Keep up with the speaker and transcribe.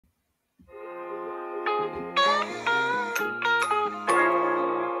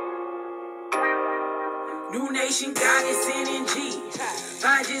New nation, God is energy.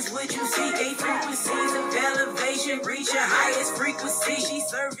 Find just what you see. 8 frequencies of elevation. Reach your highest frequency. She's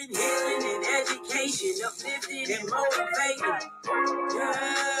serving healing and education. Uplifting and motivating.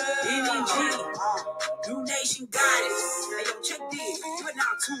 Energy. New nation, Goddess. Hey, yo, check this. You are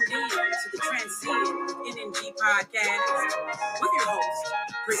now tuned in to the Transcend NNG podcast with your host,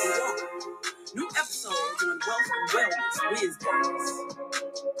 Brittany Walker. New episodes on Wealth and Wellness Wednesdays.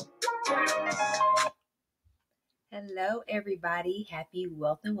 Hello, everybody. Happy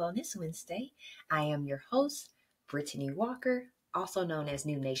Wealth and Wellness Wednesday. I am your host, Brittany Walker, also known as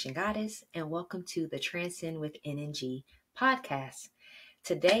New Nation Goddess, and welcome to the Transcend with NNG podcast.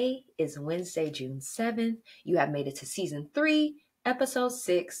 Today is Wednesday, June 7th. You have made it to season 3, episode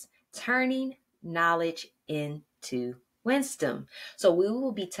 6, Turning Knowledge into Wisdom. So we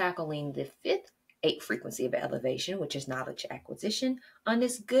will be tackling the 5th 8 frequency of elevation, which is knowledge acquisition, on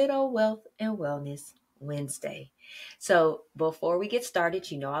this good old Wealth and Wellness Wednesday. So before we get started,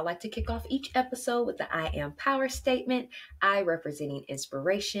 you know I like to kick off each episode with the I am power statement, I representing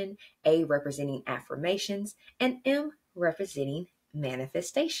inspiration, A representing affirmations, and M representing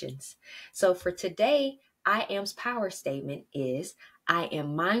manifestations. So for today, I am's power statement is, I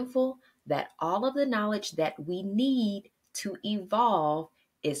am mindful that all of the knowledge that we need to evolve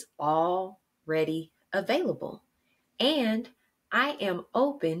is already available, and I am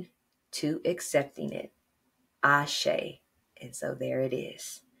open to accepting it. Ashe. And so there it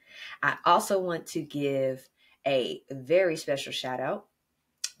is. I also want to give a very special shout out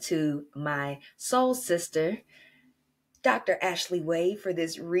to my soul sister, Dr. Ashley Wade, for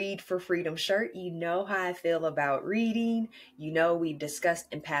this Read for Freedom shirt. You know how I feel about reading. You know we've discussed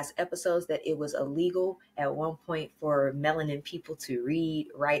in past episodes that it was illegal at one point for melanin people to read,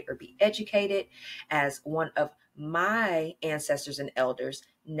 write, or be educated. As one of my ancestors and elders,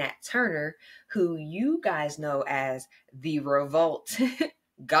 Nat Turner, who you guys know as the Revolt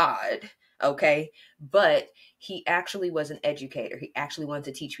God, okay? But he actually was an educator. He actually wanted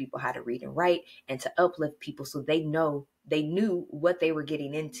to teach people how to read and write and to uplift people so they knew what they were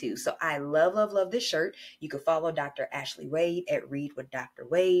getting into. So I love this shirt. You can follow Dr. Ashley Wade at Read with Dr.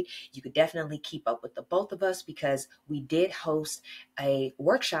 Wade. You could definitely keep up with the both of us because we did host a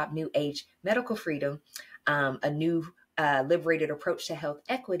workshop, New Age Medical Freedom, a new liberated approach to health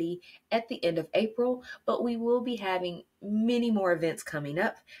equity at the end of April, but we will be having many more events coming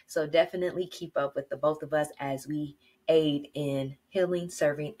up. So definitely keep up with the both of us as we aid in healing,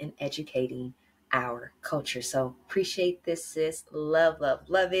 serving, and educating our culture. So appreciate this, sis. Love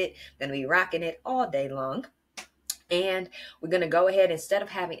it. Gonna be rocking it all day long. And we're going to go ahead, instead of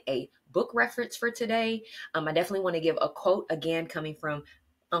having a book reference for today, I definitely want to give a quote again coming from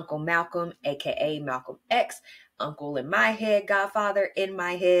Uncle Malcolm, aka Malcolm X, uncle in my head, godfather in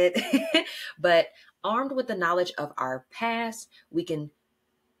my head. But armed with the knowledge of our past, we can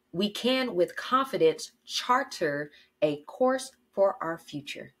with confidence charter a course for our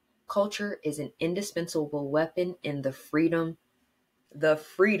future. Culture is an indispensable weapon in the freedom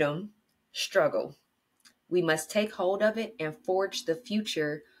struggle. We must take hold of it and forge the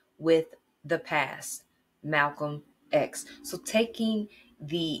future with the past. Malcolm X. So taking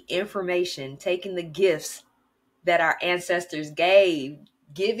the information, taking the gifts that our ancestors gave,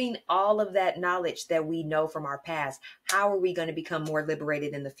 giving all of that knowledge that we know from our past, how are we going to become more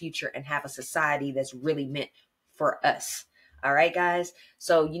liberated in the future and have a society that's really meant for us? All right, guys.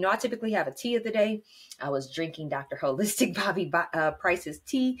 So, I typically have a tea of the day. I was drinking Dr. Holistic Bobby Price's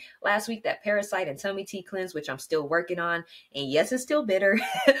tea last week, that Parasite and Tummy Tea Cleanse, which I'm still working on. And yes, it's still bitter,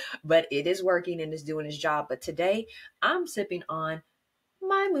 but it is working and it's doing its job. But today I'm sipping on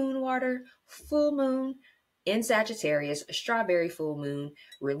my moon water, full moon in Sagittarius, strawberry full moon,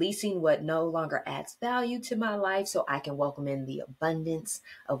 releasing what no longer adds value to my life so I can welcome in the abundance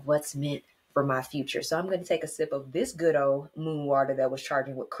of what's meant for my future. So I'm going to take a sip of this good old moon water that was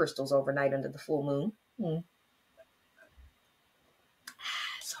charged with crystals overnight under the full moon.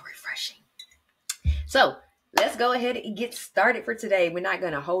 So refreshing. So let's go ahead and get started for today. We're not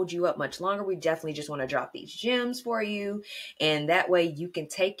going to hold you up much longer. We definitely just want to drop these gems for you. And that way you can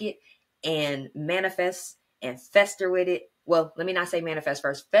take it and manifest and fester with it. Well, let me not say manifest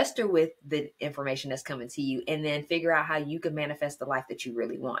first. Fester with the information that's coming to you and then figure out how you can manifest the life that you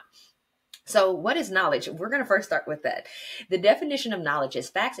really want. So what is knowledge? We're going to first start with that. The definition of knowledge is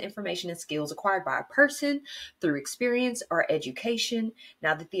facts, information, and skills acquired by a person through experience or education.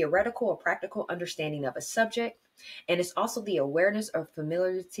 Now, the theoretical or practical understanding of a subject. And it's also the awareness or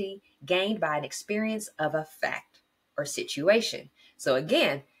familiarity gained by an experience of a fact or situation. So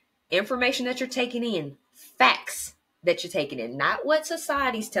again, information that you're taking in, facts, that you're taking in, not what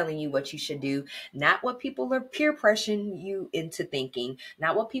society's telling you what you should do, not what people are peer pressuring you into thinking,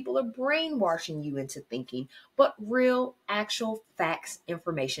 not what people are brainwashing you into thinking, but real, actual facts,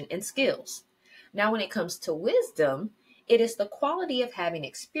 information, and skills. Now, when it comes to wisdom, it is the quality of having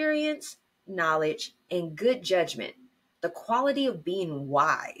experience, knowledge, and good judgment, the quality of being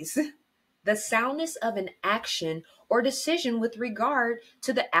wise, the soundness of an action or decision with regard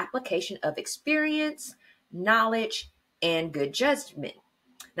to the application of experience, knowledge, and good judgment.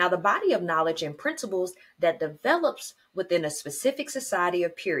 Now, the body of knowledge and principles that develops within a specific society or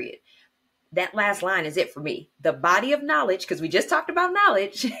period. That last line is it for me. The body of knowledge, because we just talked about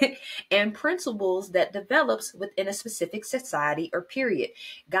knowledge, and principles that develops within a specific society or period.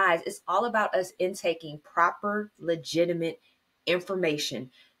 Guys, it's all about us intaking proper, legitimate information,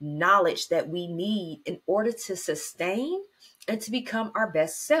 knowledge that we need in order to sustain and to become our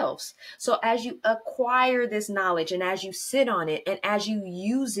best selves. So as you acquire this knowledge and as you sit on it and as you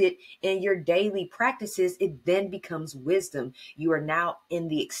use it in your daily practices, it then becomes wisdom. You are now in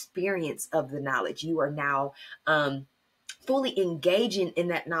the experience of the knowledge. You are now fully engaging in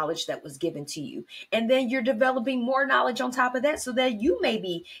that knowledge that was given to you. And then you're developing more knowledge on top of that so that you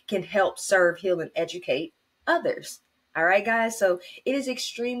maybe can help serve, heal, and educate others. All right, guys. So it is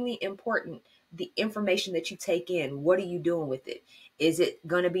extremely important. The information that you take in, what are you doing with it? Is it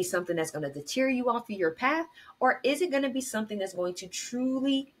going to be something that's going to deter you off of your path? Or is it going to be something that's going to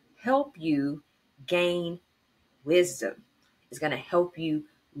truly help you gain wisdom? It's going to help you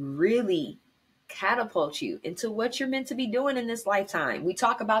really catapult you into what you're meant to be doing in this lifetime. We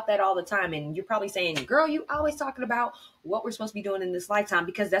talk about that all the time. And you're probably saying, girl, you always talking about what we're supposed to be doing in this lifetime,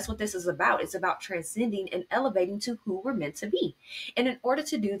 because that's what this is about. It's about transcending and elevating to who we're meant to be. And in order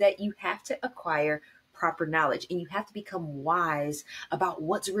to do that, you have to acquire proper knowledge and you have to become wise about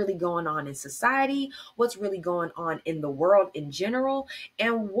what's really going on in society, what's really going on in the world in general,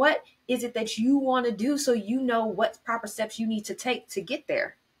 and what is it that you want to do so you know what proper steps you need to take to get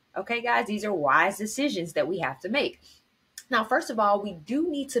there. Okay, guys, these are wise decisions that we have to make. Now, first of all, we do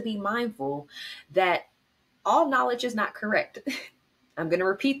need to be mindful that all knowledge is not correct. I'm going to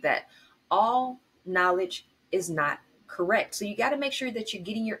repeat that. All knowledge is not correct. So you got to make sure that you're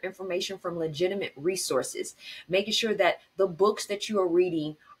getting your information from legitimate resources, making sure that the books that you are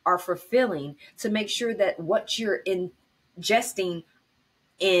reading are fulfilling, to make sure that what you're ingesting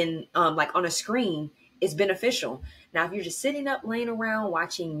in like on a screen is beneficial. Now, if you're just sitting up, laying around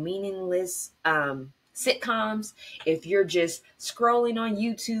watching meaningless sitcoms, if you're just scrolling on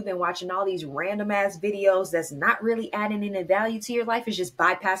YouTube and watching all these random ass videos that's not really adding any value to your life, it's just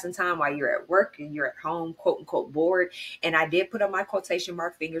bypassing time while you're at work and you're at home, quote unquote, bored. And I did put on my quotation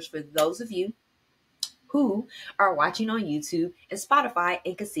mark fingers for those of you who are watching on YouTube and Spotify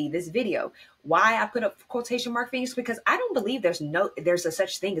and can see this video. Why I put up quotation mark fingers? Because I don't believe there's a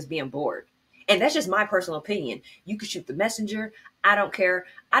such thing as being bored. And that's just my personal opinion. You could shoot the messenger. I don't care.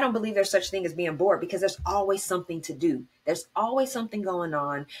 I don't believe there's such thing as being bored, because there's always something to do. There's always something going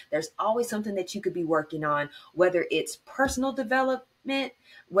on. There's always something that you could be working on, whether it's personal development,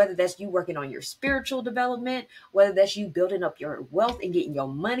 whether that's you working on your spiritual development, whether that's you building up your wealth and getting your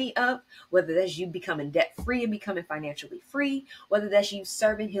money up, whether that's you becoming debt free and becoming financially free, whether that's you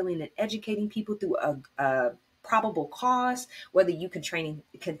serving, healing, and educating people through a probable cause, whether you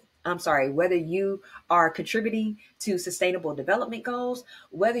whether you are contributing to sustainable development goals,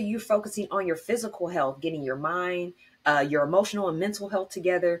 whether you're focusing on your physical health, getting your mind, your emotional and mental health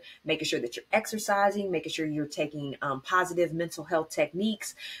together, making sure that you're exercising, making sure you're taking positive mental health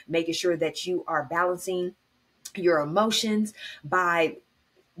techniques, making sure that you are balancing your emotions by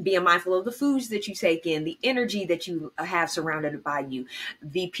being mindful of the foods that you take in, the energy that you have surrounded by you,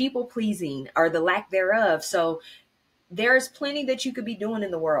 the people pleasing or the lack thereof. So there's plenty that you could be doing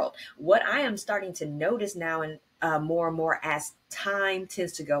in the world. What I am starting to notice now, and more and more as time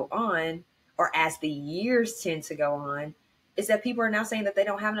tends to go on, or as the years tend to go on, is that people are now saying that they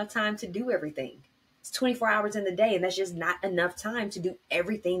don't have enough time to do everything. It's 24 hours in the day, and that's just not enough time to do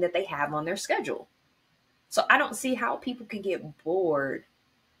everything that they have on their schedule. So I don't see how people can get bored.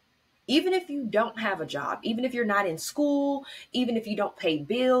 Even if you don't have a job, even if you're not in school, even if you don't pay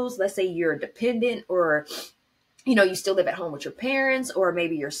bills, let's say you're a dependent, or you still live at home with your parents, or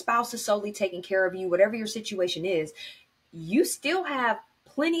maybe your spouse is solely taking care of you, whatever your situation is, you still have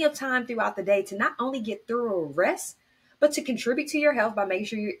plenty of time throughout the day to not only get thorough rest, but to contribute to your health by making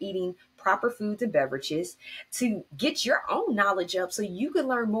sure you're eating proper foods and beverages, to get your own knowledge up so you can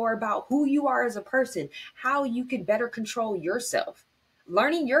learn more about who you are as a person, how you can better control yourself,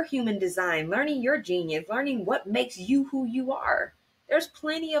 learning your human design, learning your genius, learning what makes you who you are. There's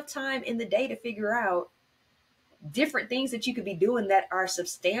plenty of time in the day to figure out different things that you could be doing that are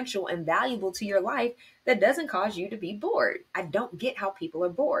substantial and valuable to your life that doesn't cause you to be bored. I don't get how people are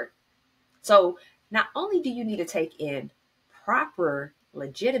bored. So not only do you need to take in proper,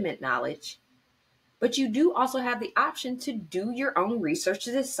 legitimate knowledge, but you do also have the option to do your own research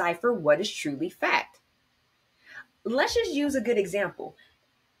to decipher what is truly fact. Let's just use a good example.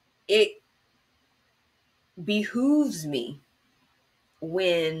 It behooves me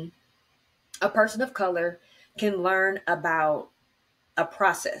when a person of color can learn about a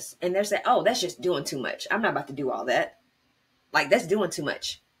process and they're saying, oh, that's just doing too much. I'm not about to do all that. Like, that's doing too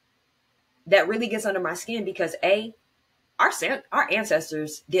much. That really gets under my skin because our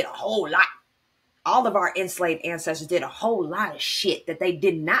ancestors did a whole lot. All of our enslaved ancestors did a whole lot of shit that they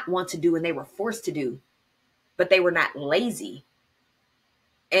did not want to do and they were forced to do, but they were not lazy.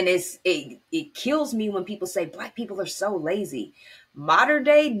 And it kills me when people say Black people are so lazy. Modern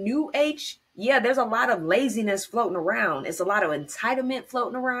day, new age, yeah, there's a lot of laziness floating around. It's a lot of entitlement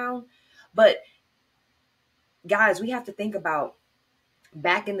floating around. But guys, we have to think about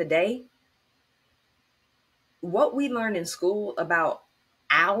back in the day, what we learned in school about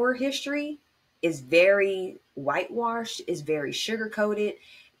our history is very whitewashed, is very sugar-coated,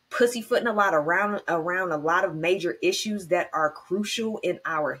 pussyfooting a lot around a lot of major issues that are crucial in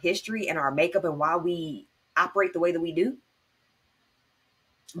our history and our makeup and why we operate the way that we do.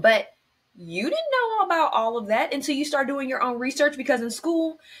 But you didn't know about all of that until you start doing your own research, because in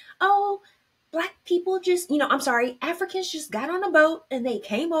school, oh, Black people just, Africans just got on a boat and they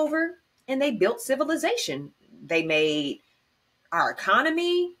came over and they built civilization. They made our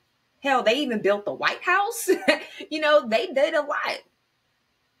economy. Hell, they even built the White House. They did a lot.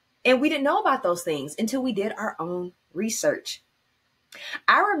 And we didn't know about those things until we did our own research.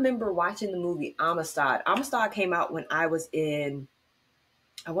 I remember watching the movie Amistad. Amistad came out when I was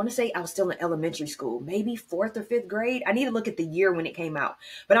I want to say I was still in elementary school, maybe 4th or 5th grade. I need to look at the year when it came out,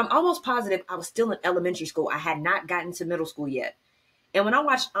 but I'm almost positive I was still in elementary school. I had not gotten to middle school yet. And when I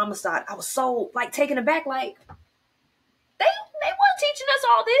watched Amistad, I was so taken aback, like they weren't teaching us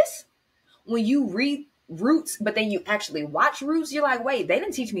all this. When you read Roots, but then you actually watch Roots, you're like, wait, they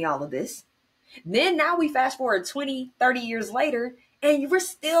didn't teach me all of this. Then now we fast forward 20, 30 years later, and we're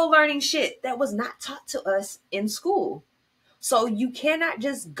still learning shit that was not taught to us in school. So you cannot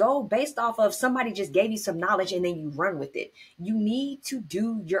just go based off of somebody just gave you some knowledge and then you run with it. You need to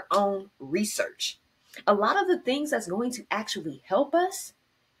do your own research. A lot of the things that's going to actually help us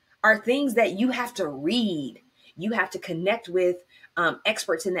are things that you have to read. You have to connect with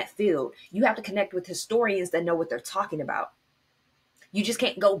experts in that field. You have to connect with historians that know what they're talking about. You just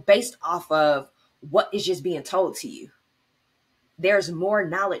can't go based off of what is just being told to you. There's more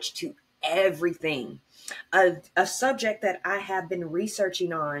knowledge to everything. A subject that I have been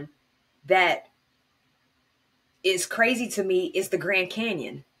researching on that is crazy to me is the Grand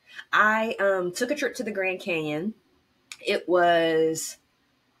Canyon. I took a trip to the Grand Canyon. It was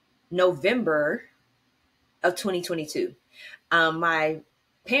November of 2022. My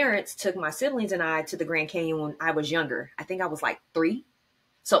parents took my siblings and I to the Grand Canyon when I was younger. I think I was like 3.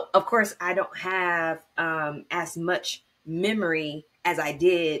 So of course I don't have as much memory as I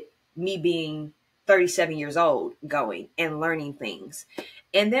did me being 37 years old going and learning things.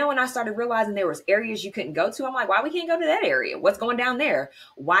 And then when I started realizing there was areas you couldn't go to, I'm like, why we can't go to that area? What's going down there?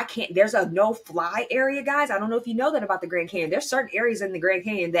 Why can't, there's a no fly area, guys. I don't know if you know that about the Grand Canyon. There's certain areas in the Grand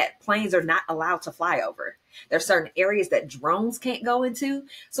Canyon that planes are not allowed to fly over. There's certain areas that drones can't go into.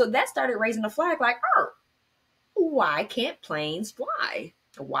 So that started raising a flag like, oh, why can't planes fly?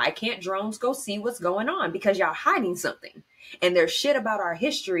 Why can't drones go see what's going on? Because y'all hiding something. And there's shit about our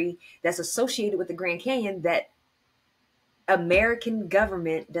history that's associated with the Grand Canyon that American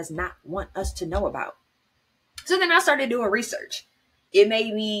government does not want us to know about. So then I started doing research. It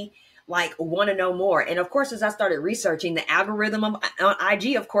made me want to know more. And of course, as I started researching, the algorithm on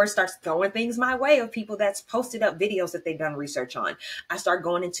IG, of course, starts throwing things my way of people that's posted up videos that they've done research on. I start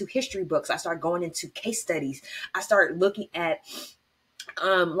going into history books. I start going into case studies. I start looking at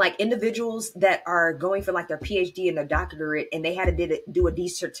individuals that are going for their PhD and their doctorate, and they had to do a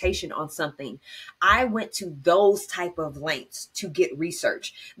dissertation on something. I went to those type of lengths to get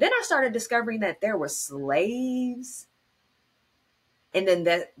research. Then I started discovering that there were slaves, and then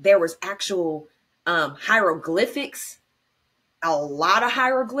that there was actual hieroglyphics, a lot of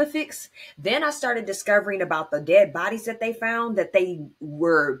hieroglyphics. Then I started discovering about the dead bodies that they found, that they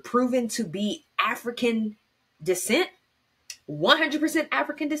were proven to be African descent. 100%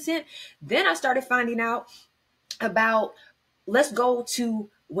 African descent. Then I started finding out about, let's go to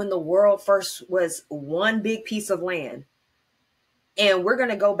when the world first was one big piece of land. And we're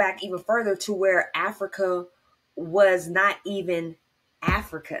going to go back even further to where Africa was not even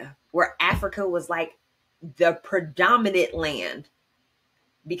Africa, where Africa was like the predominant land.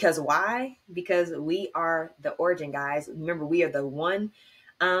 Because why? Because we are the origin, guys. Remember, we are the one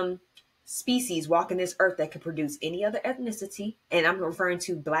species walking this earth that can produce any other ethnicity. And I'm referring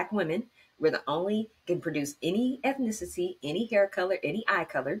to Black women. We're the only can produce any ethnicity, any hair color, any eye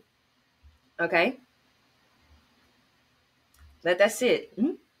color. Okay? Let that sit.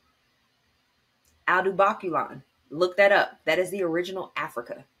 Aldebaculon. Look that up. That is the original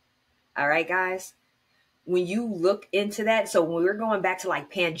Africa. All right, guys? When you look into that, so when we're going back to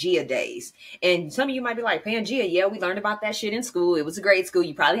like Pangea days, and some of you might be like, Pangea, yeah, we learned about that shit in school. It was a grade school.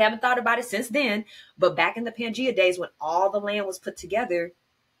 You probably haven't thought about it since then. But back in the Pangea days, when all the land was put together,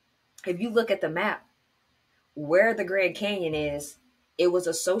 if you look at the map, where the Grand Canyon is, it was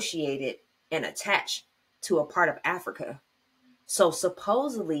associated and attached to a part of Africa. So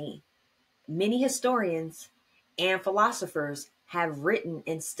supposedly, many historians and philosophers have written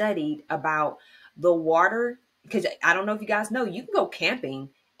and studied about the water, because I don't know if you guys know, you can go camping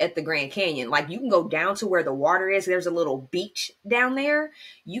at the Grand Canyon. Like, you can go down to where the water is. There's a little beach down there.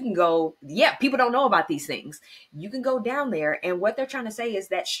 You can go, yeah, people don't know about these things. You can go down there, and what they're trying to say is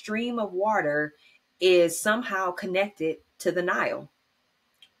that stream of water is somehow connected to the Nile.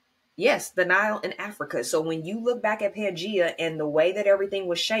 Yes, the Nile in Africa. So when you look back at Pangea and the way that everything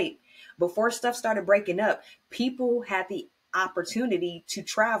was shaped, before stuff started breaking up, people had the opportunity to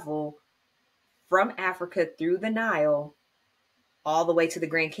travel from Africa through the Nile all the way to the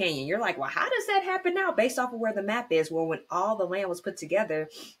Grand Canyon. You're like, well, how does that happen now based off of where the map is? Well, when all the land was put together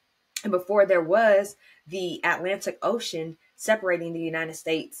and before there was the Atlantic Ocean separating the United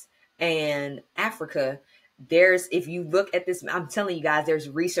States and Africa, if you look at this, I'm telling you guys, there's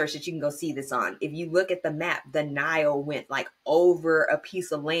research that you can go see this on. If you look at the map, the Nile went like over a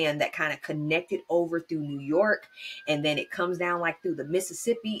piece of land that kind of connected over through New York. And then it comes down like through the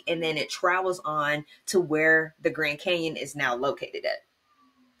Mississippi. And then it travels on to where the Grand Canyon is now located at.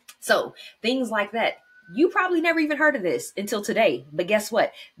 So things like that. You probably never even heard of this until today. But guess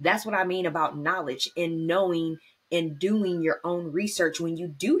what? That's what I mean about knowledge and knowing and doing your own research. When you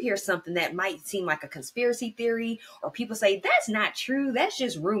do hear something that might seem like a conspiracy theory, or people say, that's not true, that's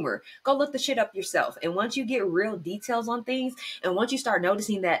just rumor, go look the shit up yourself. And once you get real details on things, and once you start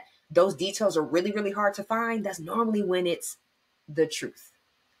noticing that those details are really, really hard to find, that's normally when it's the truth.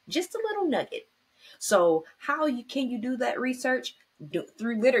 Just a little nugget. So can you do that research?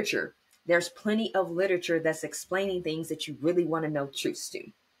 Through literature. There's plenty of literature that's explaining things that you really want to know truths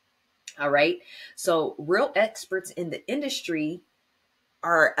to. All right. So real experts in the industry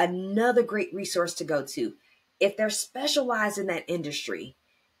are another great resource to go to. If they're specialized in that industry,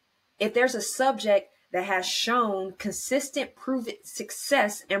 if there's a subject that has shown consistent proven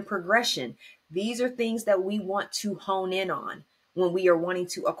success and progression, these are things that we want to hone in on when we are wanting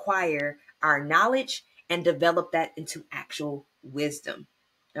to acquire our knowledge and develop that into actual wisdom.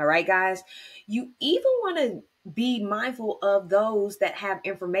 All right, guys, you even want to be mindful of those that have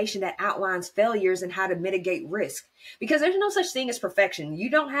information that outlines failures and how to mitigate risk, because there's no such thing as perfection. You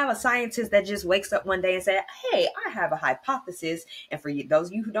don't have a scientist that just wakes up one day and says, hey, I have a hypothesis. And for you, those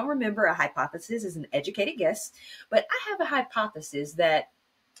of you who don't remember, a hypothesis is an educated guess, but I have a hypothesis that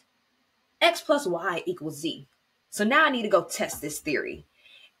X plus Y equals Z. So now I need to go test this theory.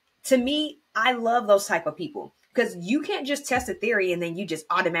 To me, I love those type of people, because you can't just test a theory and then you just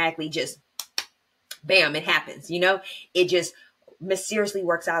automatically just, bam, it happens. It just mysteriously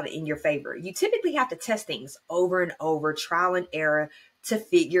works out in your favor. You typically have to test things over and over, trial and error, to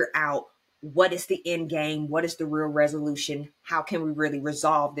figure out what is the end game, what is the real resolution, how can we really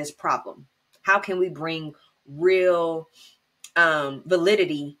resolve this problem? How can we bring real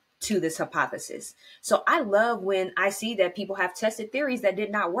validity to this hypothesis? So I love when I see that people have tested theories that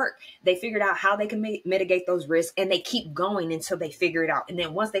did not work. They figured out how they can mitigate those risks, and they keep going until they figure it out. And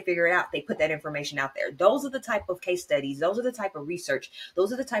then once they figure it out, they put that information out there. Those are the type of case studies. Those are the type of research.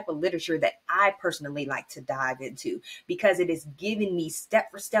 Those are the type of literature that I personally like to dive into, because it is giving me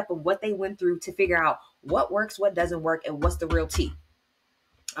step for step of what they went through to figure out what works, what doesn't work, and what's the real tea.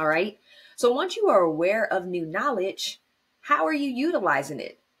 All right. So once you are aware of new knowledge, how are you utilizing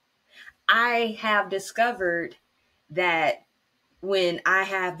it? I have discovered that when I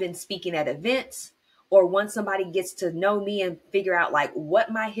have been speaking at events, or once somebody gets to know me and figure out like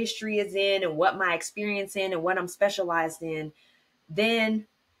what my history is in and what my experience in and what I'm specialized in, then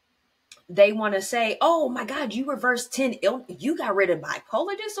they want to say, oh my God, you reversed 10 you got rid of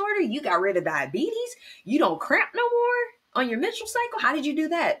bipolar disorder. You got rid of diabetes. You don't cramp no more on your menstrual cycle. How did you do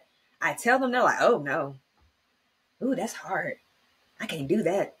that? I tell them, they're like, oh no. Ooh, that's hard. I can't do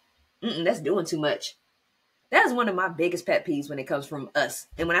that. That's doing too much. That is one of my biggest pet peeves when it comes from us.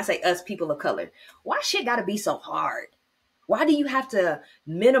 And when I say us, people of color, why shit gotta be so hard? Why do you have to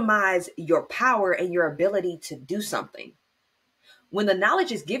minimize your power and your ability to do something? When the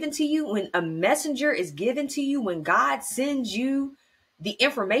knowledge is given to you, when a messenger is given to you, when God sends you the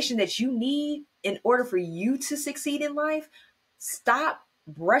information that you need in order for you to succeed in life, stop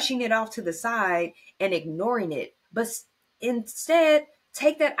brushing it off to the side and ignoring it. But instead,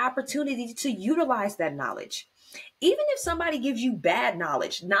 take that opportunity to utilize that knowledge. Even if somebody gives you bad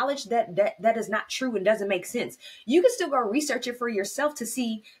knowledge that is not true and doesn't make sense, you can still go research it for yourself to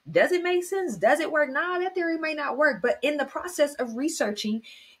see, does it make sense? Does it work? Nah, that theory may not work. But in the process of researching,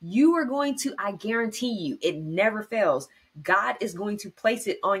 you are going to, I guarantee you, it never fails. God is going to place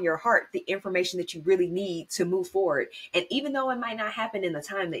it on your heart, the information that you really need to move forward. And even though it might not happen in the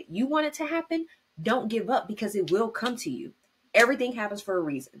time that you want it to happen, don't give up, because it will come to you. Everything happens for a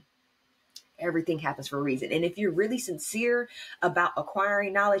reason. Everything happens for a reason. And if you're really sincere about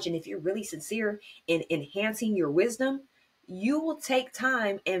acquiring knowledge, and if you're really sincere in enhancing your wisdom, you will take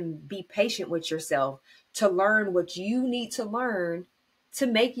time and be patient with yourself to learn what you need to learn to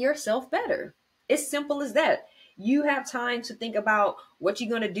make yourself better. It's simple as that. You have time to think about what you're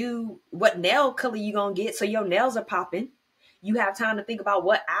going to do, what nail color you're going to get so your nails are popping. You have time to think about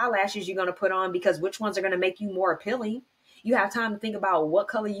what eyelashes you're going to put on, because which ones are going to make you more appealing. You have time to think about what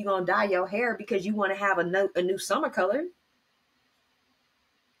color you're going to dye your hair because you want to have a new summer color.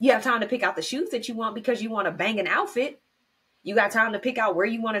 You have time to pick out the shoes that you want because you want a banging outfit. You got time to pick out where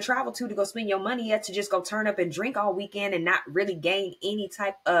you want to travel to go spend your money at, to just go turn up and drink all weekend and not really gain any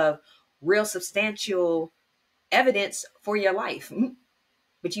type of real substantial evidence for your life.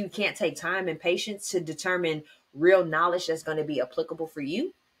 But you can't take time and patience to determine real knowledge that's going to be applicable for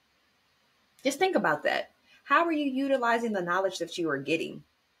you. Just think about that. How are you utilizing the knowledge that you are getting?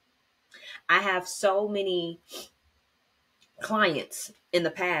 I have so many clients in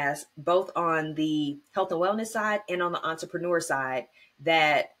the past, both on the health and wellness side and on the entrepreneur side,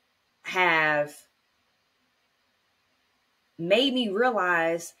 that have made me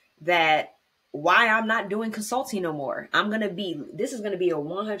realize that why I'm not doing consulting no more. This is going to be a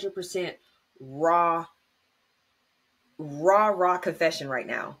 100% raw confession right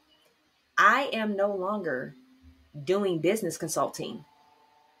now. I am no longer doing business consulting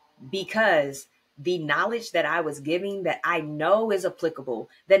because the knowledge that I was giving, that I know is applicable,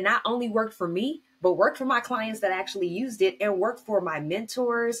 that not only worked for me, but worked for my clients that actually used it, and worked for my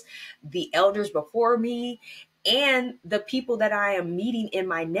mentors, the elders before me, and the people that I am meeting in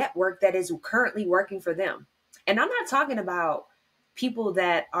my network that is currently working for them. And I'm not talking about people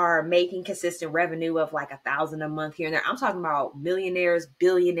that are making consistent revenue of like $1,000 a month here and there. I'm talking about millionaires,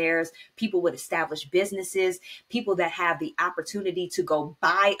 billionaires, people with established businesses, people that have the opportunity to go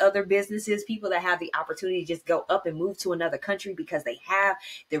buy other businesses, people that have the opportunity to just go up and move to another country because they have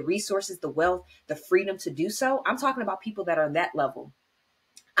the resources, the wealth, the freedom to do so. I'm talking about people that are that level.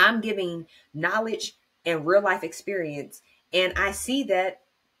 I'm giving knowledge and real life experience, and I see that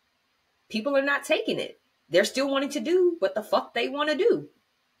people are not taking it. They're still wanting to do what the fuck they want to do.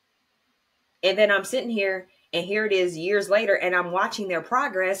 And then I'm sitting here, and here it is years later, and I'm watching their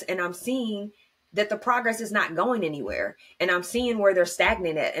progress, and I'm seeing that the progress is not going anywhere. And I'm seeing where they're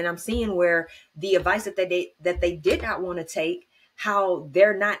stagnant at. And I'm seeing where the advice that they did not want to take, how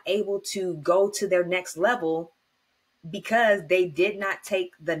they're not able to go to their next level because they did not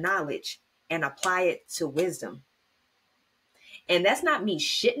take the knowledge and apply it to wisdom. And that's not me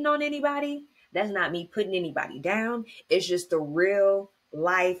shitting on anybody. That's not me putting anybody down. It's just the real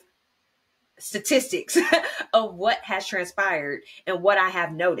life statistics of what has transpired and what I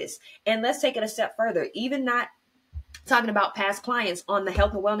have noticed. And let's take it a step further, even not talking about past clients on the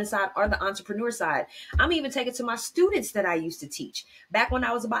health and wellness side or the entrepreneur side. I'm even taking to my students that I used to teach. Back when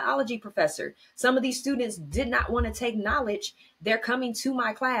I was a biology professor, some of these students did not want to take knowledge. They're coming to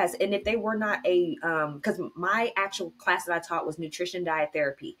my class. And if they were not because my actual class that I taught was nutrition diet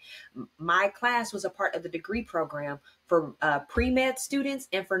therapy. My class was a part of the degree program for pre-med students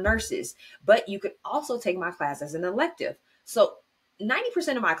and for nurses. But you could also take my class as an elective. So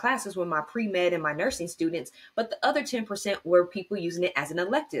 90% of my classes were my pre-med and my nursing students, but the other 10% were people using it as an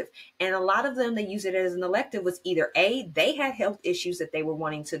elective. And a lot of them, they use it as an elective was either they had health issues that they were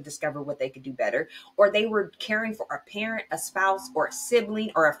wanting to discover what they could do better, or they were caring for a parent, a spouse, or a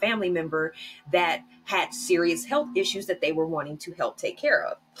sibling, or a family member that had serious health issues that they were wanting to help take care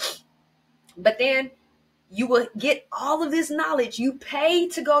of. But then you will get all of this knowledge. You pay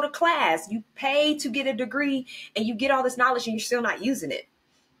to go to class. You pay to get a degree, and you get all this knowledge and you're still not using it.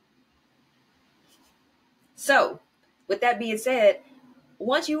 So with that being said,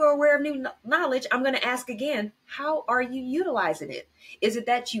 once you are aware of new knowledge, I'm going to ask again, how are you utilizing it? Is it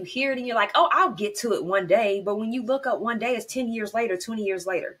that you hear it and you're like, oh, I'll get to it one day. But when you look up one day, it's 10 years later, 20 years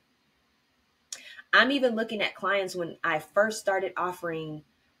later. I'm even looking at clients when I first started offering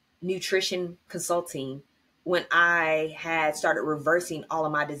nutrition consulting, when I had started reversing all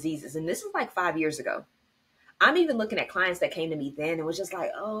of my diseases. And this is like 5 years ago. I'm even looking at clients that came to me then and was just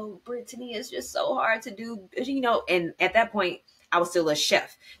like, oh, Brittany, it's just so hard to do, and at that point, I was still a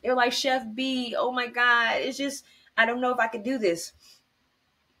chef. They were like, Chef B, oh my God, it's just, I don't know if I could do this.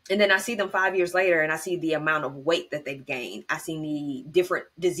 And then I see them 5 years later and I see the amount of weight that they've gained. I see the different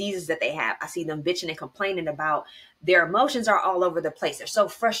diseases that they have. I see them bitching and complaining about their emotions are all over the place. They're so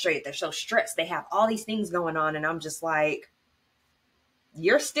frustrated. They're so stressed. They have all these things going on. And I'm just like,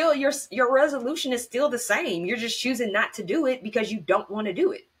 you're still, your resolution is still the same. You're just choosing not to do it because you don't want to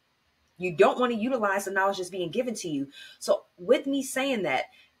do it. You don't want to utilize the knowledge that's being given to you. So with me saying that,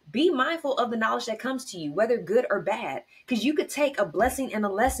 be mindful of the knowledge that comes to you, whether good or bad, because you could take a blessing and a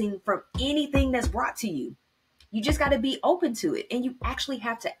lesson from anything that's brought to you. You just got to be open to it, and you actually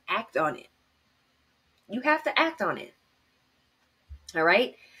have to act on it. You have to act on it. All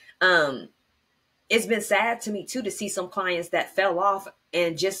right. It's been sad to me too to see some clients that fell off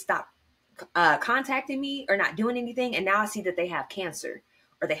and just stopped contacting me or not doing anything. And now I see that they have cancer,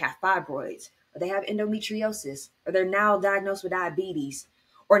 or they have fibroids, or they have endometriosis, or they're now diagnosed with diabetes,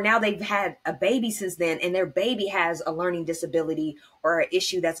 or now they've had a baby since then and their baby has a learning disability or an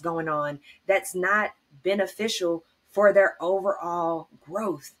issue that's going on that's not beneficial for their overall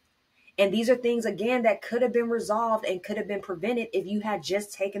growth. And these are things, again, that could have been resolved and could have been prevented if you had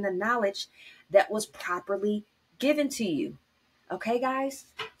just taken the knowledge that was properly given to you. Okay, guys?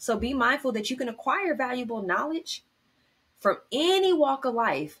 So be mindful that you can acquire valuable knowledge from any walk of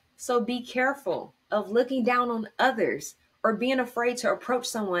life. So be careful of looking down on others or being afraid to approach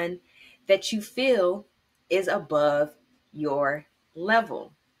someone that you feel is above your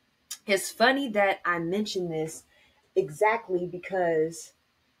level. It's funny that I mention this exactly because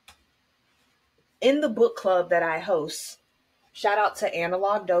in the book club that I host, shout out to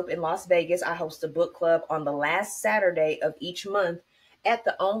Analog Dope in Las Vegas, I host a book club on the last Saturday of each month at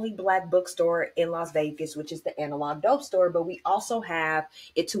the only Black bookstore in Las Vegas, which is the Analog Dope store. But we also have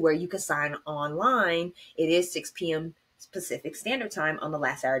it to where you can sign online. It is 6 p.m. Pacific Standard Time on the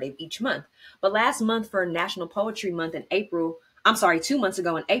last Saturday of each month. But last month for National Poetry Month in April, 2 months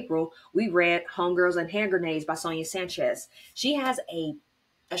ago in April, we read Homegirls and Hand Grenades by Sonia Sanchez. She has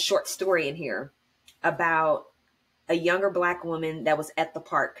a short story in here about a younger Black woman that was at the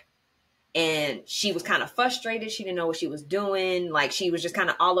park. And she was kind of frustrated. She didn't know what she was doing. Like, she was just kind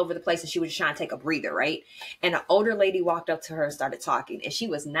of all over the place and she was just trying to take a breather, right? And an older lady walked up to her and started talking. And she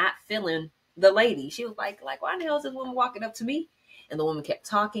was not feeling the lady. She was like, why the hell is this woman walking up to me? And the woman kept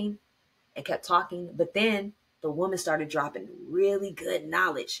talking and kept talking. But then the woman started dropping really good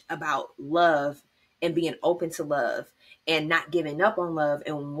knowledge about love and being open to love and not giving up on love.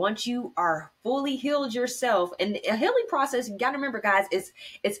 And once you are fully healed yourself, and a healing process, you got to remember, guys,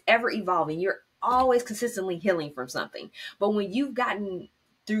 it's ever evolving. You're always consistently healing from something. But when you've gotten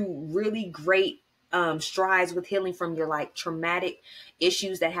through really great strides with healing from your like traumatic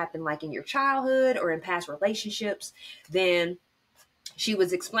issues that happened like in your childhood or in past relationships, then she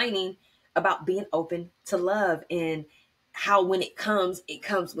was explaining about being open to love and how when it comes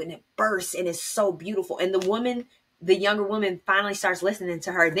when it bursts and it's so beautiful. And the younger woman finally starts listening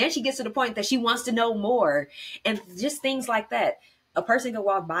to her. Then she gets to the point that she wants to know more, and just things like that. A person can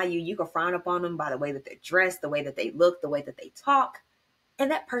walk by you. You can frown upon them by the way that they're dressed, the way that they look, the way that they talk.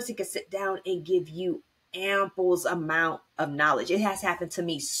 And that person can sit down and give you ample amount of knowledge. It has happened to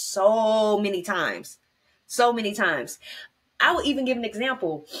me so many times. So many times. I will even give an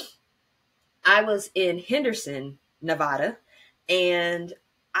example. I was in Henderson, Nevada, and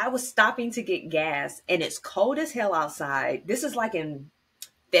I was stopping to get gas, and it's cold as hell outside. This is like in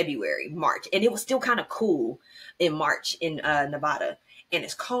February, March, and it was still kind of cool in March in Nevada. And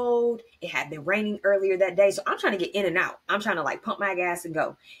it's cold. It had been raining earlier that day. So I'm trying to get in and out. I'm trying to like pump my gas and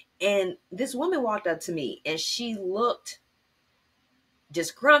go. And this woman walked up to me and she looked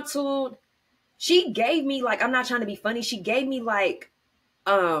disgruntled. She gave me like, I'm not trying to be funny. She gave me like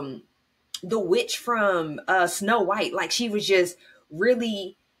the witch from Snow White. Like, she was just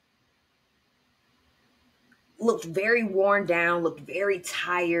really looked very worn down, looked very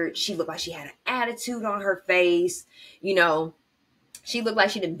tired. She looked like she had an attitude on her face. You know, she looked like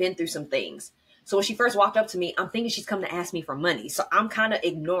she'd been through some things. So when she first walked up to me, I'm thinking she's come to ask me for money. So I'm kind of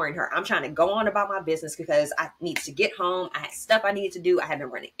ignoring her. I'm trying to go on about my business because I need to get home. I had stuff I needed to do. I had been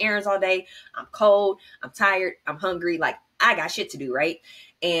running errands all day. I'm cold. I'm tired. I'm hungry. Like, I got shit to do, right?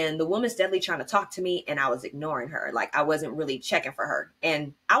 And the woman's steadily trying to talk to me, and I was ignoring her. Like, I wasn't really checking for her.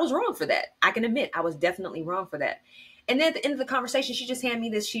 And I was wrong for that. I can admit I was definitely wrong for that. And then at the end of the conversation, she just handed me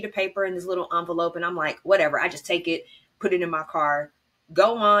this sheet of paper and this little envelope. And I'm like, whatever. I just take it, put it in my car,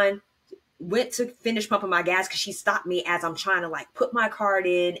 go on, went to finish pumping my gas because she stopped me as I'm trying to like put my card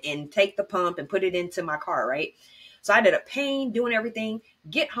in and take the pump and put it into my car, right? So I did a pain doing everything,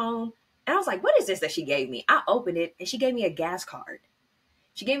 get home. And I was like, what is this that she gave me? I opened it and she gave me a gas card.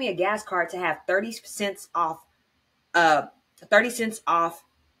 She gave me a gas card to have 30 cents off, 30 cents off.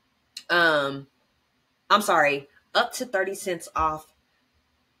 I'm sorry, up to 30 cents off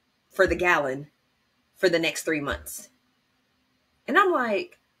for the gallon for the next 3 months. And I'm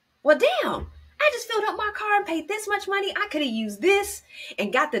like, well, damn, I just filled up my car and paid this much money. I could have used this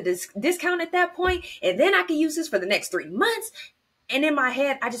and got the discount at that point. And then I could use this for the next 3 months. And in my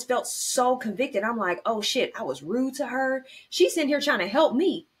head, I just felt so convicted. I'm like, oh shit, I was rude to her. She's sitting here trying to help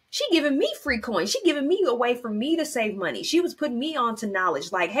me. She giving me free coins. She giving me a way for me to save money. She was putting me on to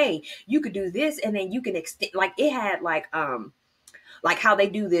knowledge. Like, hey, you could do this and then you can extend. Like, it had like how they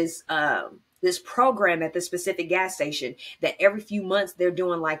do this, this program at the specific gas station that every few months they're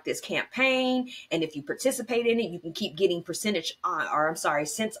doing like this campaign. And if you participate in it, you can keep getting cents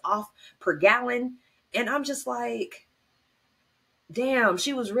off per gallon. And I'm just like, damn,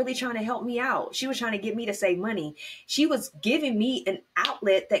 she was really trying to help me out. She was trying to get me to save money. She was giving me an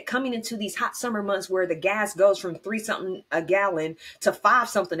outlet that coming into these hot summer months where the gas goes from 3 something a gallon to 5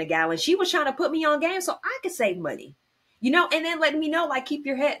 something a gallon. She was trying to put me on game so I could save money, you know, and then letting me know, like, keep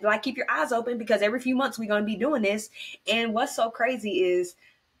your eyes open because every few months we're going to be doing this. And what's so crazy is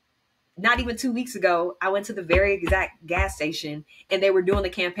not even 2 weeks ago, I went to the very exact gas station and they were doing the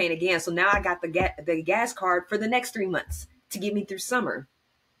campaign again. So now I got the gas card for the next 3 months to get me through summer.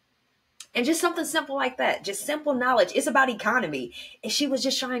 And just something simple like that, just simple knowledge. It's about economy. And she was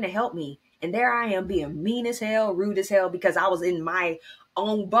just trying to help me. And there I am being mean as hell, rude as hell, because I was in my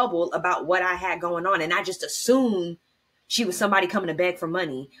own bubble about what I had going on. And I just assumed she was somebody coming to beg for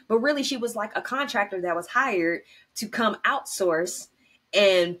money. But really, she was like a contractor that was hired to come outsource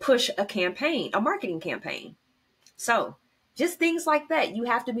and push a campaign, a marketing campaign. So just things like that. You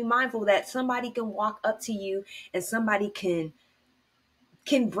have to be mindful that somebody can walk up to you and somebody can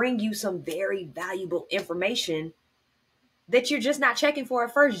bring you some very valuable information that you're just not checking for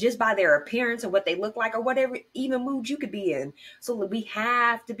at first, just by their appearance and what they look like or whatever even mood you could be in. So we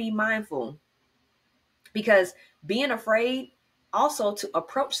have to be mindful, because being afraid also to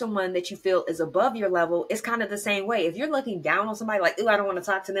approach someone that you feel is above your level is kind of the same way. If you're looking down on somebody like, ooh, I don't want to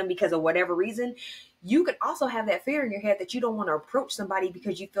talk to them because of whatever reason, you could also have that fear in your head that you don't want to approach somebody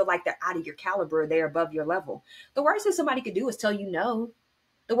because you feel like they're out of your caliber, they're above your level. The worst that somebody could do is tell you no.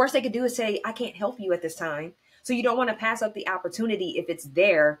 The worst they could do is say, I can't help you at this time. So you don't want to pass up the opportunity, if it's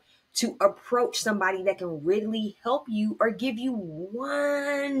there, to approach somebody that can really help you or give you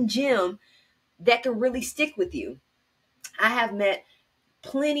one gem that can really stick with you. I have met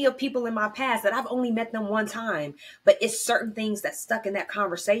plenty of people in my past that I've only met them one time, but it's certain things that stuck in that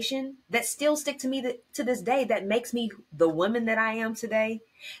conversation that still stick to me to this day, that makes me the woman that I am today,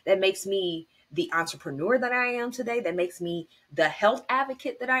 that makes me the entrepreneur that I am today, that makes me the health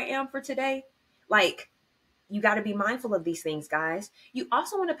advocate that I am for today. Like, you got to be mindful of these things, guys. You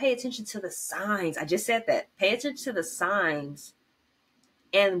also want to pay attention to the signs. I just said that. Pay attention to the signs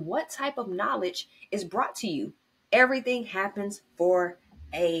and what type of knowledge is brought to you. Everything happens for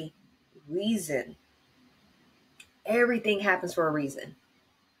a reason. Everything happens for a reason.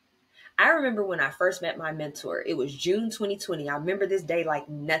 I remember when I first met my mentor, it was June 2020. I remember this day like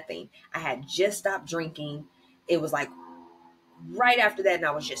nothing. I had just stopped drinking. It was like right after that, and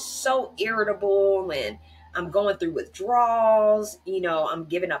I was just so irritable, and I'm going through withdrawals. You know, I'm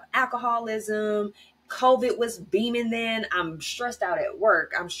giving up alcoholism. COVID was beaming then. I'm stressed out at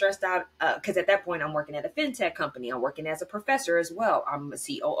work. I'm stressed out because at that point I'm working at a fintech company. I'm working as a professor as well. I'm a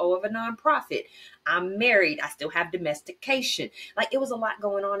COO of a nonprofit. I'm married. I still have domestication. Like, it was a lot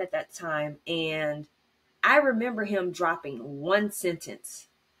going on at that time. And I remember him dropping one sentence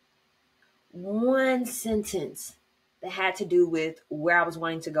that had to do with where I was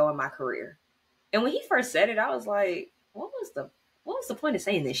wanting to go in my career. And when he first said it, I was like, what was the point of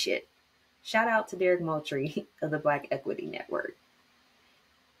saying this shit? Shout out to Derek Moultrie of the Black Equity Network.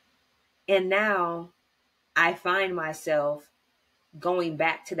 And now I find myself going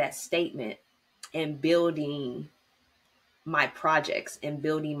back to that statement and building my projects and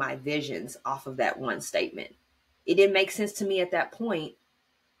building my visions off of that one statement. It didn't make sense to me at that point,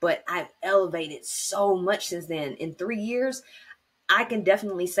 but I've elevated so much since then. In 3 years, I can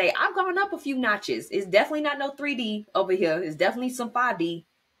definitely say I've gone up a few notches. It's definitely not no 3D over here. It's definitely some 5D.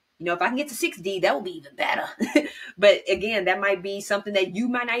 You know, if I can get to 6D, that would be even better. But again, that might be something that you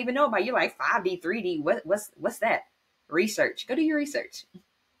might not even know about. You're like 5D, 3D. What's that? Research. Go do your research.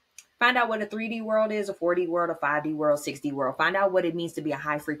 Find out what a 3D world is, a 4D world, a 5D world, 6D world. Find out what it means to be a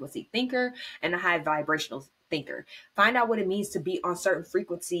high frequency thinker and a high vibrational thinker. Find out what it means to be on certain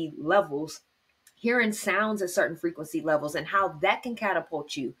frequency levels, hearing sounds at certain frequency levels, and how that can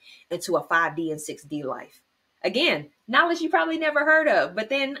catapult you into a 5D and 6D life. Again, knowledge you probably never heard of, but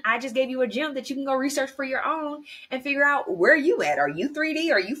then I just gave you a gem that you can go research for your own and figure out where you at. Are you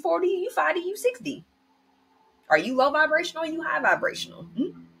 3D? Are you 4D? Are you 5D? Are you 6D? Are you low vibrational? Are you high vibrational?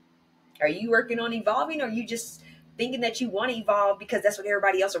 Are you working on evolving, or are you just thinking that you want to evolve because that's what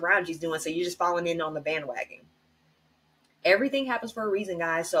everybody else around you is doing, so you're just falling in on the bandwagon? Everything happens for a reason,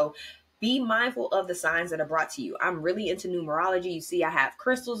 guys. So be mindful of the signs that are brought to you. I'm really into numerology. You see, I have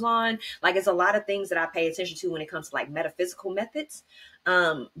crystals on. Like, it's a lot of things that I pay attention to when it comes to like metaphysical methods.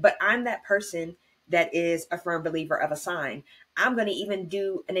 But I'm that person that is a firm believer of a sign. I'm going to even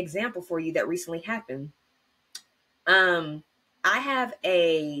do an example for you that recently happened. I have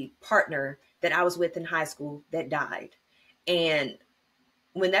a partner that I was with in high school that died. And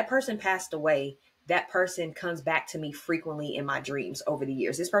when that person passed away, that person comes back to me frequently in my dreams over the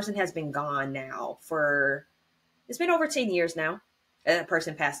years. This person has been gone now it's been over 10 years now that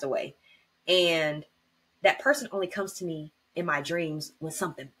person passed away. And that person only comes to me in my dreams when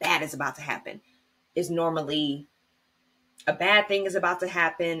something bad is about to happen. It's normally a bad thing is about to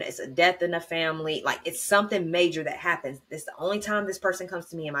happen. It's a death in the family. Like, it's something major that happens. It's the only time this person comes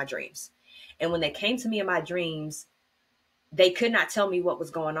to me in my dreams. And when they came to me in my dreams, they could not tell me what was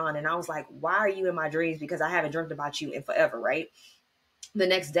going on. And I was like, why are you in my dreams? Because I haven't dreamt about you in forever, right? The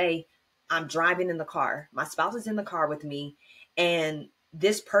next day, I'm driving in the car. My spouse is in the car with me. And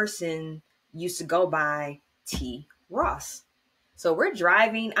this person used to go by T. Ross. So we're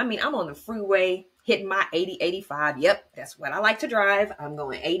driving. I mean, I'm on the freeway, hitting my 80, 85. Yep, that's what I like to drive. I'm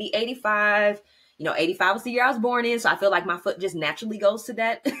going 80, 85. You know, 85 was the year I was born in, so I feel like my foot just naturally goes to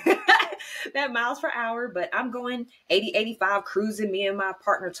that, that miles per hour. But I'm going 80, 85, cruising, me and my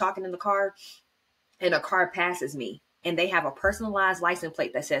partner talking in the car, and a car passes me. And they have a personalized license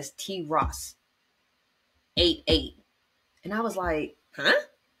plate that says T. Ross 88. And I was like, huh?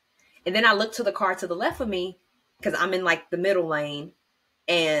 And then I looked to the car to the left of me, because I'm in like the middle lane,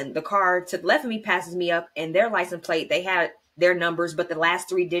 and the car to the left of me passes me up, and their license plate, they had their numbers, but the last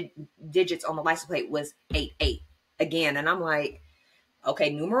three digits on the license plate was 88 again. And I'm like,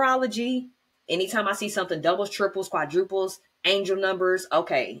 okay, numerology. Anytime I see something doubles, triples, quadruples, angel numbers,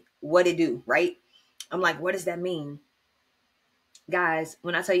 okay, what it do, right? I'm like, what does that mean? Guys,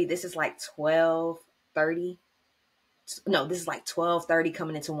 when I tell you this is like 12:30, no, this is like 12:30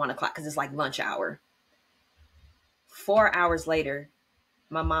 coming into 1 o'clock, because it's like lunch hour. 4 hours later,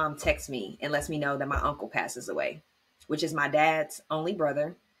 my mom texts me and lets me know that my uncle passes away, which is my dad's only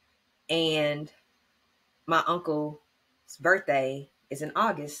brother. And my uncle's birthday is in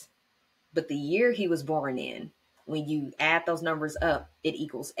August, but the year he was born in, when you add those numbers up, it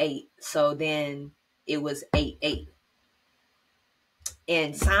equals 8. So then it was 88.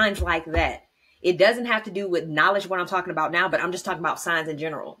 And signs like that, it doesn't have to do with knowledge, what I'm talking about now, but I'm just talking about signs in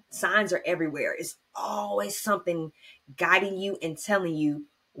general. Signs are everywhere. It's always something guiding you and telling you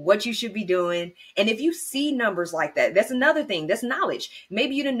what you should be doing. And if you see numbers like that, that's another thing. That's knowledge.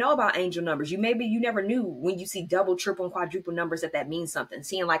 Maybe you didn't know about angel numbers. Maybe you never knew when you see double, triple, and quadruple numbers that means something.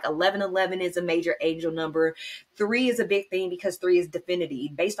 Seeing like 1111 is a major angel number. 3 is a big thing, because 3 is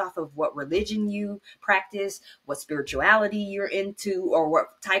divinity, based off of what religion you practice, what spirituality you're into, or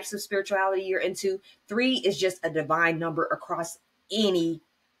what types of spirituality you're into. 3 is just a divine number across any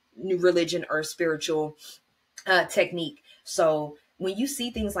religion or spiritual technique. So when you see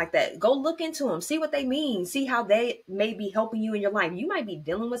things like that, go look into them, see what they mean, see how they may be helping you in your life. You might be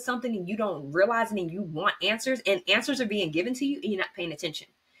dealing with something and you don't realize it, and you want answers, and answers are being given to you and you're not paying attention.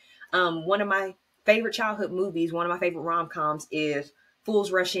 One of my favorite childhood movies, one of my favorite rom-coms is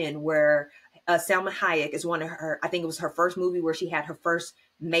Fools Rush In, where Salma Hayek is one of her, I think it was her first movie where she had her first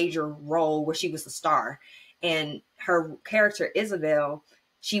major role where she was the star. And her character, Isabel,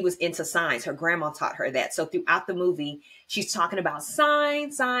 she was into signs. Her grandma taught her that. So throughout the movie, she's talking about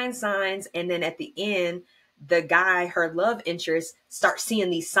signs. And then at the end, the guy, her love interest, starts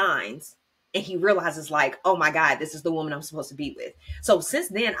seeing these signs. And he realizes like, oh my God, this is the woman I'm supposed to be with. So since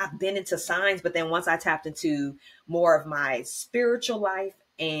then, I've been into signs. But then once I tapped into more of my spiritual life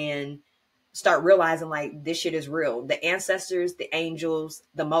and start realizing like this shit is real. The ancestors, the angels,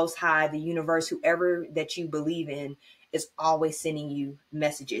 the Most High, the universe, whoever that you believe in, is always sending you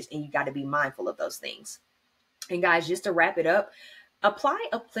messages, and you got to be mindful of those things. And guys, just to wrap it up, apply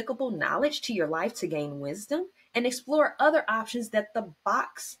applicable knowledge to your life to gain wisdom, and explore other options that the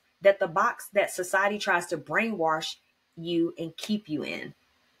box that society tries to brainwash you and keep you in.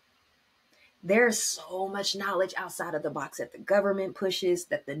 There's so much knowledge outside of the box that the government pushes,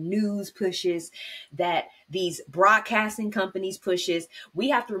 that the news pushes, that these broadcasting companies pushes. We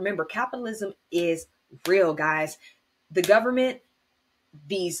have to remember capitalism is real, guys. The government,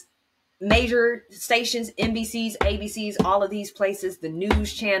 these major stations, NBCs, ABCs, all of these places, the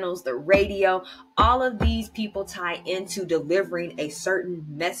news channels, the radio, all of these people tie into delivering a certain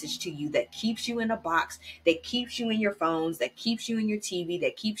message to you that keeps you in a box, that keeps you in your phones, that keeps you in your TV,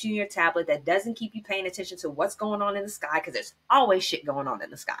 that keeps you in your tablet, that doesn't keep you paying attention to what's going on in the sky, because there's always shit going on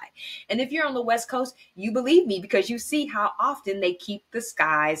in the sky. And if you're on the West Coast, you believe me, because you see how often they keep the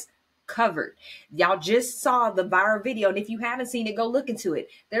skies covered. Y'all just saw the viral video, and if you haven't seen it, go look into it.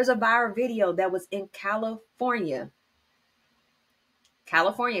 There's a viral video that was in California,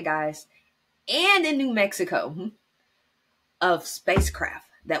 guys, and in New Mexico, of spacecraft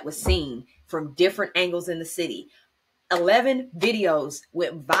that was seen from different angles in the city. 11 videos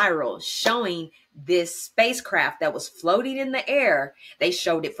went viral showing this spacecraft that was floating in the air. They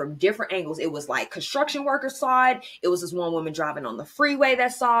showed it from different angles. It was like construction workers saw it. It was this one woman driving on the freeway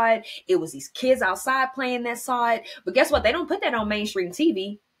that saw it. It was these kids outside playing that saw it. But guess what? They don't put that on mainstream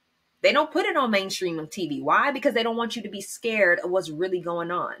TV. They don't put it on mainstream TV. Why? Because they don't want you to be scared of what's really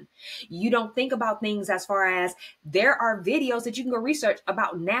going on. You don't think about things as far as there are videos that you can go research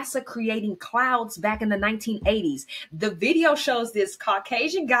about NASA creating clouds back in the 1980s. The video shows this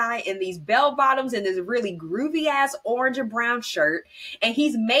Caucasian guy in these bell bottoms and this really groovy ass orange and brown shirt, and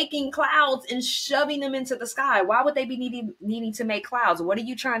he's making clouds and shoving them into the sky. Why would they be needing to make clouds? What are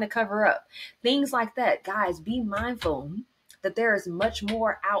you trying to cover up? Things like that. Guys, be mindful that there is much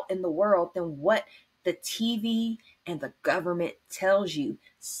more out in the world than what the TV and the government tells you.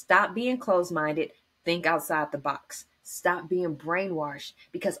 Stop being closed-minded. Think outside the box. Stop being brainwashed,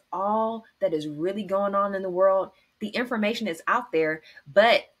 because all that is really going on in the world, the information is out there.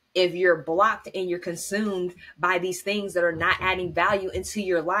 But if you're blocked and you're consumed by these things that are not adding value into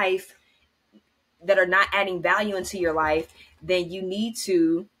your life, then you need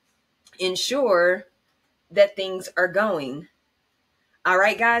to ensure that things are going. All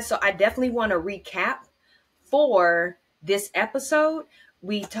right, guys. So I definitely want to recap for this episode.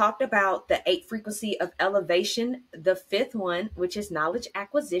 We talked about the 8th frequency of elevation, the 5th one, which is knowledge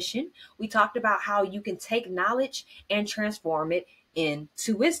acquisition. We talked about how you can take knowledge and transform it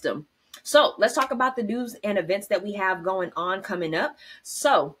into wisdom. So let's talk about the news and events that we have going on coming up.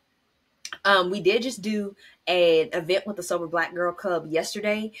 So we did just do an event with the Sober Black Girl Club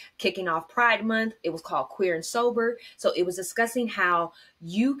yesterday, kicking off Pride Month. It was called Queer and Sober. So it was discussing how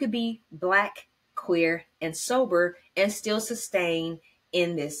you could be Black, queer, and sober and still sustain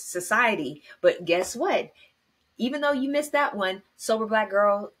in this society. But guess what? Even though you missed that one, Sober Black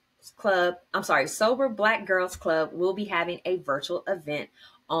Girls Club will be having a virtual event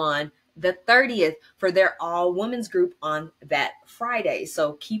on the 30th for their all women's group on that Friday.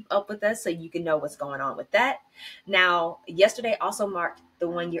 So keep up with us so you can know what's going on with that. Now, yesterday also marked the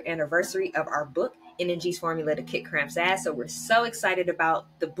 1-year anniversary of our book, Energy's Formula to Kick Cramps Ass. So we're so excited about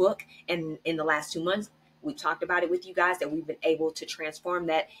the book. And in the last 2 months, we talked about it with you guys, that we've been able to transform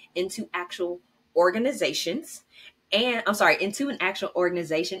that into actual organizations. Into an actual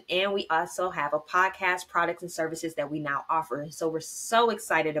organization. And we also have a podcast, products, and services that we now offer. So we're so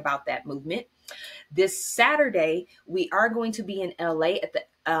excited about that movement. This Saturday, we are going to be in LA at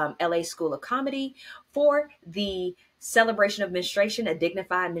the LA School of Comedy for the Celebration of Menstruation, a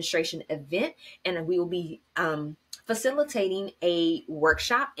Dignified Menstruation event. And we will be facilitating a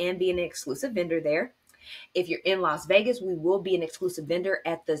workshop and being an exclusive vendor there. If you're in Las Vegas, we will be an exclusive vendor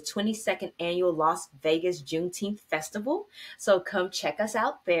at the 22nd annual Las Vegas Juneteenth Festival. So come check us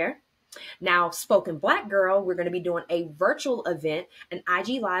out there. Now, Spoken Black Girl, we're going to be doing a virtual event, an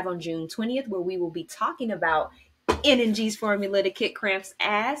IG Live on June 20th, where we will be talking about NNG's Formula to Kick Cramps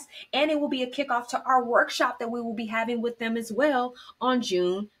Ass. And it will be a kickoff to our workshop that we will be having with them as well on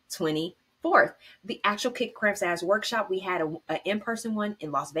June 24th. The actual Kick Cramps Ass workshop, we had an in-person one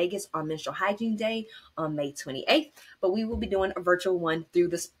in Las Vegas on Menstrual Hygiene Day on May 28th, but we will be doing a virtual one through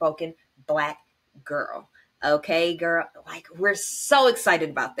the Spoken Black Girl. Okay, girl, like, we're so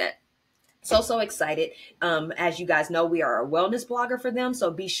excited about that. So excited. As you guys know, we are a wellness blogger for them.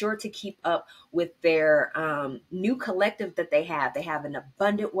 So be sure to keep up with their new collective that they have. They have an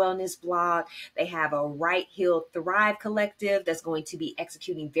abundant wellness blog. They have a Right Heal Thrive collective that's going to be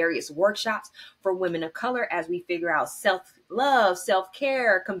executing various workshops for women of color as we figure out self-love,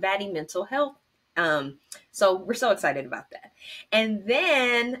 self-care, combating mental health. So we're so excited about that. And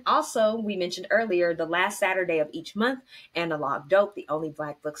then also, we mentioned earlier, the last Saturday of each month, Analog Dope, the only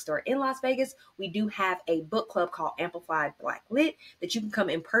Black bookstore in Las Vegas, we do have a book club called Amplified Black Lit that you can come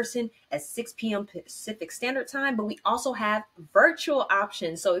in person at 6 p.m. Pacific Standard Time, but we also have virtual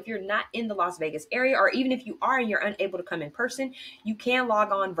options. So if you're not in the Las Vegas area, or even if you are and you're unable to come in person, you can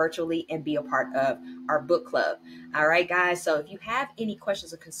log on virtually and be a part of our book club. All right, guys. So if you have any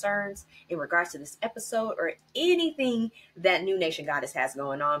questions or concerns in regards to this episode or anything that New Nation Goddess has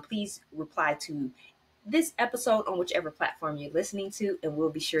going on, please reply to this episode on whichever platform you're listening to, and we'll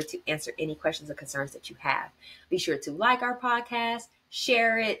be sure to answer any questions or concerns that you have. Be sure to like our podcast,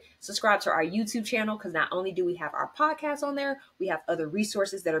 share it, subscribe to our YouTube channel, because not only do we have our podcast on there, we have other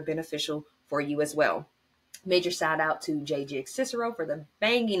resources that are beneficial for you as well. Major shout out to JJ Cicero for the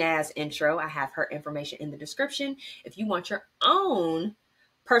banging ass intro. I have her information in the description. If you want your own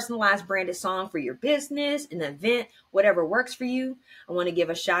personalized branded song for your business, an event, whatever works for you. I want to give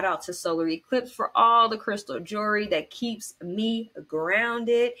a shout out to Solar Eclipse for all the crystal jewelry that keeps me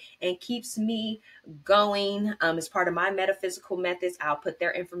grounded and keeps me going. As part of my metaphysical methods, I'll put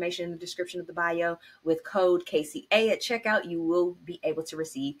their information in the description of the bio. With code KCA at checkout, you will be able to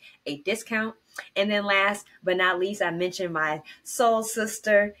receive a discount. And then last but not least, I mentioned my soul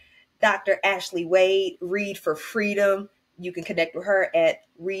sister, Dr. Ashley Wade, Read for Freedom. You can connect with her at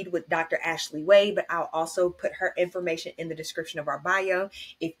Read with Dr. Ashley Wade, but I'll also put her information in the description of our bio.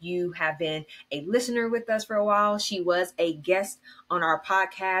 If you have been a listener with us for a while, she was a guest on our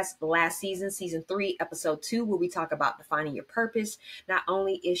podcast last season, season 3, episode 2, where we talk about defining your purpose. Not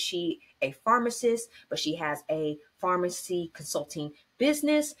only is she a pharmacist, but she has a pharmacy consulting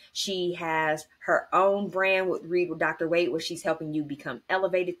business. She has her own brand with Read with Dr. Wade, where she's helping you become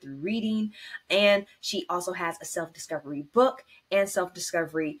elevated through reading. And she also has a self-discovery book and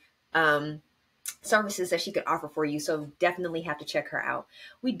self-discovery services that she can offer for you. So definitely have to check her out.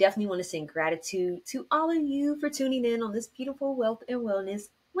 We definitely want to send gratitude to all of you for tuning in on this beautiful Wealth and Wellness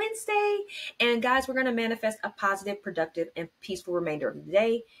Wednesday. And guys, we're going to manifest a positive, productive, and peaceful remainder of the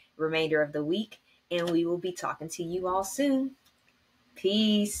day, remainder of the week. And we will be talking to you all soon.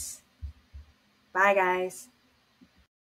 Peace. Bye, guys.